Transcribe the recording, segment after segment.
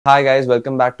Hi guys,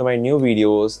 welcome back to my new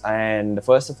videos. And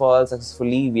first of all,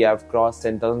 successfully we have crossed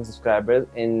 10,000 subscribers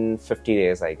in 50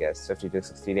 days, I guess 50 to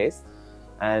 60 days.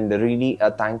 And really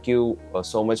thank you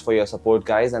so much for your support,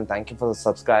 guys, and thank you for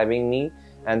subscribing me,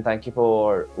 and thank you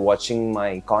for watching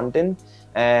my content.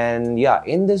 And yeah,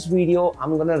 in this video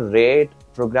I'm gonna rate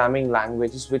programming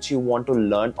languages which you want to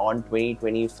learn on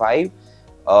 2025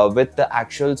 with the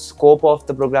actual scope of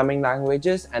the programming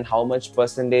languages and how much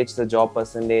percentage, the job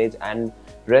percentage, and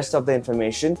rest of the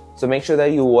information. So make sure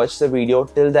that you watch the video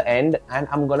till the end, and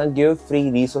I'm gonna give free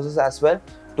resources as well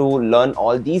to learn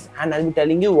all these, and I'll be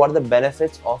telling you what are the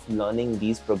benefits of learning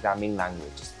these programming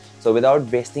languages. So without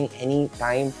wasting any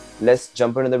time, let's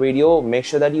jump into the video. Make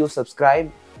sure that you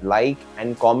subscribe, like,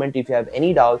 and comment if you have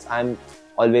any doubts. I'm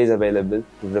always available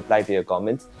to reply to your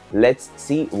comments. Let's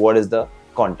see what is the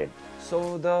content.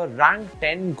 So the rank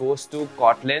 10 goes to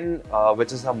Kotlin,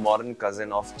 which is a modern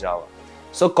cousin of Java.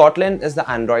 So Kotlin is the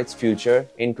Android's future.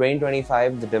 In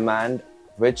 2025, the demand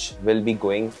which will be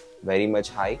going very much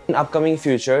high. In upcoming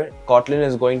future, Kotlin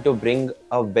is going to bring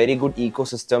a very good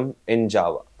ecosystem in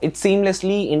Java. It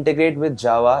seamlessly integrates with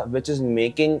Java, which is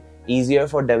making easier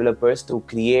for developers to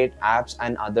create apps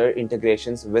and other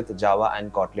integrations with Java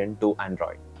and Kotlin to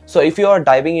Android. So if you are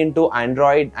diving into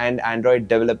Android and Android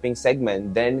developing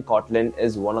segment, then Kotlin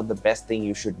is one of the best things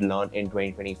you should learn in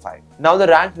 2025. Now the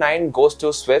rank 9 goes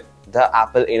to Swift, the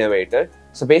Apple innovator.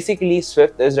 So basically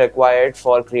Swift is required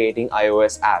for creating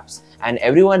iOS apps, and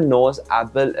everyone knows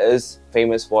Apple is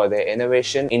famous for their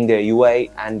innovation in their UI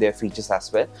and their features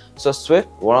as well. So Swift,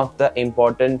 one of the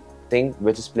important thing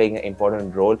which is playing an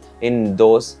important role in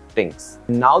those things.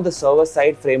 Now the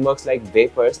server-side frameworks like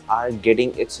Vapors are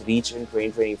getting its reach in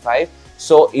 2025.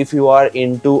 So if you are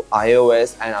into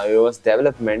iOS and iOS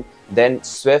development, then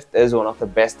Swift is one of the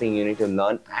best things you need to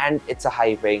learn, and it's a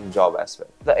high-paying job as well.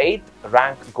 The 8th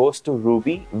rank goes to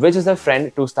Ruby, which is a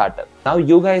friend to startup. Now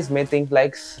you guys may think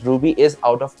like Ruby is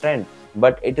out of trend,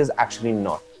 but it is actually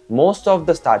not. Most of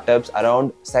the startups,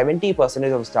 around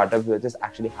 70% of startups which is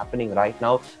actually happening right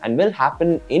now and will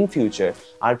happen in future,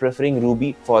 are preferring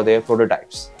Ruby for their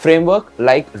prototypes. Framework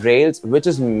like Rails, which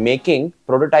is making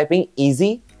prototyping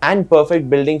easy and perfect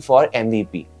building for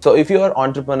MVP. So if you are an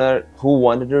entrepreneur who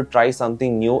wanted to try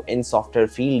something new in software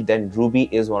field, then Ruby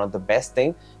is one of the best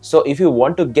thing. So if you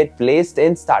want to get placed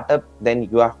in startup, then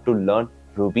you have to learn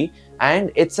Ruby, and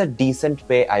it's a decent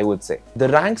pay, I would say. The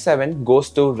rank 7 goes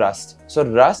to Rust. So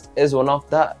Rust is one of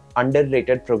the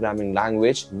underrated programming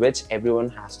language which everyone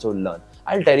has to learn.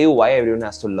 I'll tell you why everyone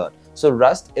has to learn. So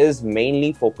Rust is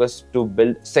mainly focused to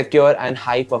build secure and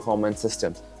high performance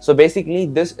systems. So basically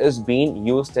this is being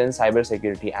used in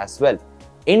cybersecurity as well.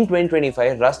 In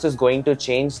 2025, Rust is going to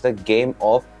change the game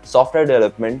of software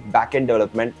development, backend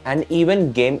development, and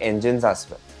even game engines as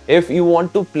well. If you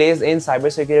want to place in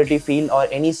cybersecurity field or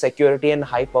any security and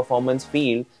high performance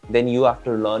field, then you have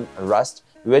to learn Rust,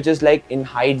 which is like in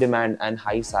high demand and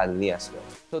high salary as well.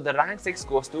 So the rank 6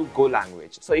 goes to Go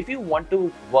language. So if you want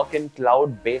to work in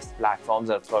cloud-based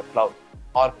platforms or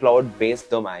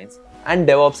cloud-based domains and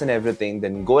DevOps and everything,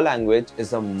 then Go language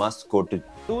is a must go to.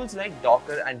 Tools like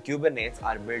Docker and Kubernetes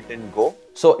are built in Go.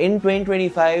 So in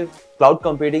 2025, cloud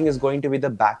computing is going to be the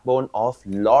backbone of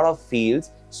a lot of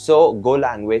fields. So Go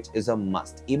language is a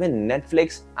must. Even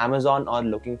Netflix, Amazon are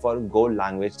looking for Go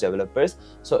language developers.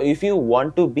 So if you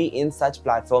want to be in such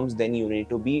platforms, then you need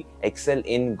to be excel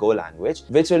in Go language,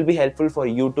 which will be helpful for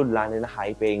you to land in a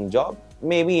high paying job,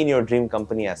 maybe in your dream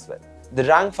company as well. The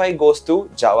rank 5 goes to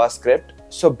JavaScript.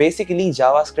 So basically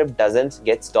JavaScript doesn't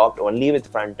get stopped only with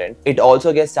front-end. It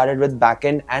also gets started with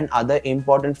backend and other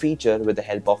important feature with the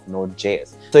help of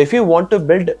Node.js. So if you want to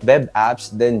build web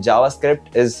apps, then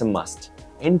JavaScript is a must.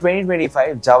 In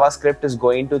 2025, JavaScript is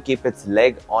going to keep its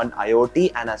leg on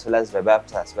IoT and as well as web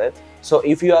apps as well. So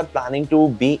if you are planning to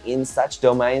be in such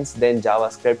domains, then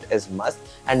JavaScript is must,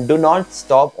 and do not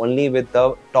stop only with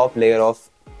the top layer of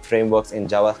frameworks in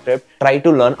JavaScript. Try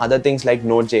to learn other things like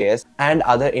Node.js and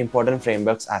other important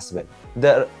frameworks as well.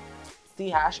 The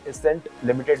C# isn't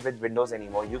limited with Windows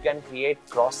anymore. You can create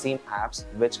cross-scene apps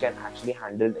which can actually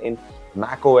handle in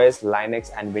macOS,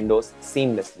 Linux, and Windows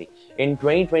seamlessly. In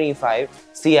 2025,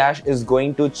 C# is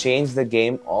going to change the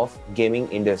game of gaming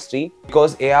industry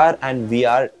because AR and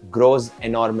VR grows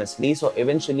enormously. So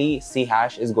eventually C#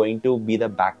 is going to be the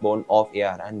backbone of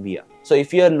AR and VR. So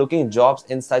if you are looking jobs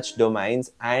in such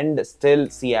domains and still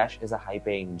C# is a high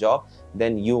paying job,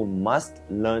 then you must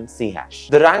learn C#.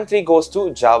 The rank 3 goes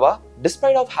to Java.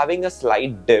 Despite of having a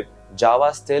slight dip,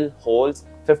 Java still holds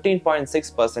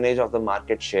 15.6% of the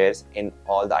market shares in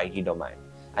all the IT domain.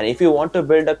 And if you want to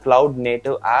build a cloud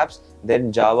native apps,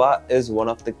 then Java is one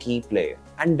of the key players.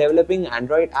 and developing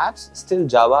Android apps, still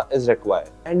Java is required.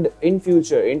 And in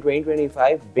future, in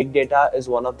 2025, big data is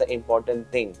one of the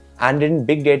important things. And in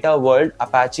big data world,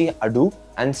 Apache Hadoop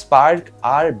and Spark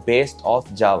are based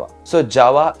off Java. So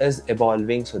Java is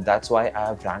evolving, so that's why I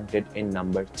have ranked it in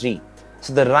number 3.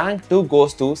 So the rank 2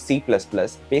 goes to C++.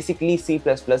 Basically, C++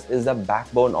 is the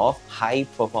backbone of high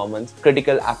performance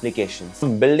critical applications.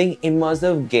 From building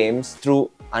immersive games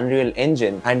through Unreal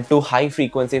Engine and to high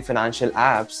frequency financial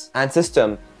apps and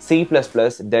system, C++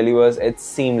 delivers it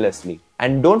seamlessly.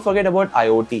 And don't forget about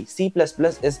IoT. C++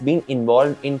 is being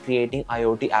involved in creating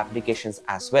IoT applications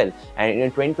as well. And in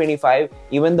 2025,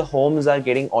 even the homes are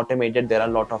getting automated. There are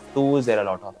a lot of tools, there are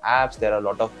a lot of apps, there are a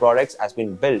lot of products has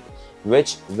been built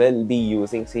which will be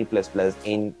using C++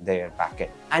 in their backend.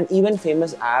 And even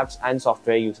famous apps and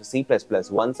software uses C++.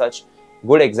 One such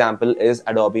good example is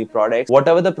Adobe products.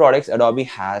 Whatever the products Adobe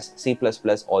has, C++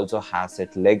 also has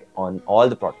its leg on all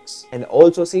the products. And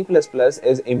also C++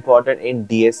 is important in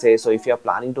DSA. So if you are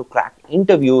planning to crack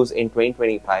interviews in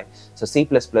 2025, so C++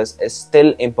 is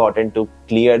still important to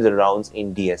clear the rounds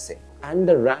in DSA. And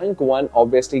the rank 1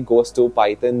 obviously goes to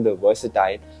Python the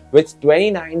Versatile. With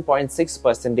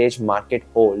 29.6% market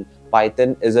hold,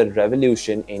 Python is a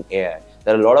revolution in AI.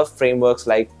 There are a lot of frameworks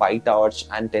like PyTorch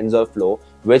and TensorFlow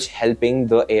which helping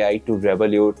the AI to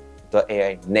revolute the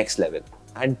AI next level.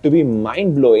 And to be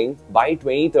mind-blowing, by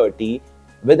 2030,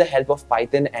 with the help of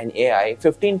Python and AI,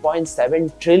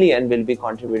 15.7 trillion will be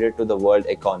contributed to the world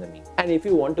economy. And if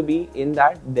you want to be in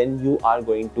that, then you are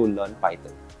going to learn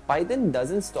Python. Python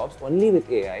doesn't stop only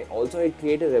with AI, also it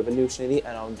created a revolutionary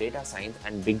around data science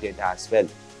and big data as well.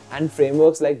 And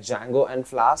frameworks like Django and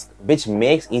Flask, which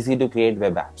makes easy to create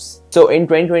web apps. So in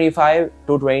 2025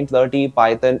 to 2030,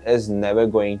 Python is never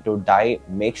going to die.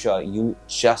 Make sure you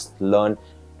just learn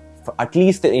for at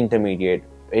least the intermediate.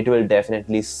 It will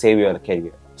definitely save your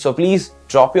career. So please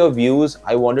drop your views.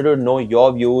 I wanted to know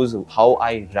your views, how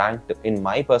I ranked in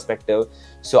my perspective.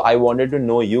 So I wanted to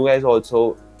know you guys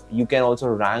also. You can also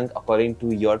rank according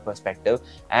to your perspective.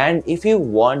 And if you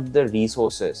want the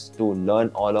resources to learn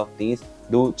all of these,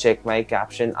 do check my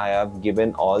caption. I have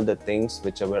given all the things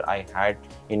whichever I had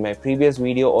in my previous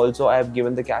video. Also, I have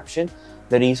given the caption,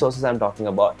 the resources I'm talking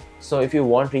about. So if you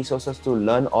want resources to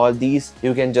learn all these,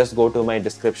 you can just go to my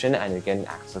description and you can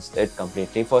access it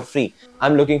completely for free.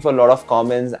 I'm looking for a lot of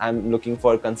comments. I'm looking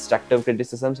for constructive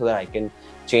criticism so that I can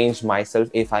change myself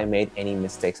if I made any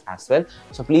mistakes as well.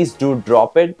 So please do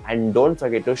drop it, and don't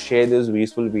forget to share this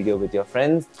useful video with your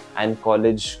friends and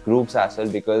college groups as well,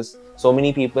 because so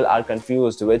many people are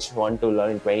confused which one to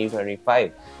learn in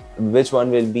 2025, which one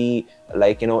will be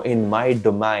like, in my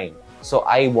domain. So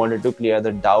I wanted to clear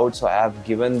the doubt. So I have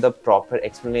given the proper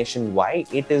explanation why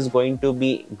it is going to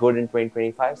be good in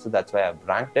 2025. So that's why I've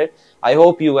ranked it. I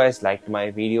hope you guys liked my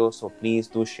video. So please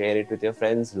do share it with your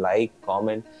friends, like,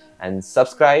 comment, and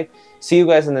subscribe. See you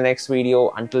guys in the next video.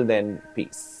 Until then,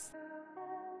 peace.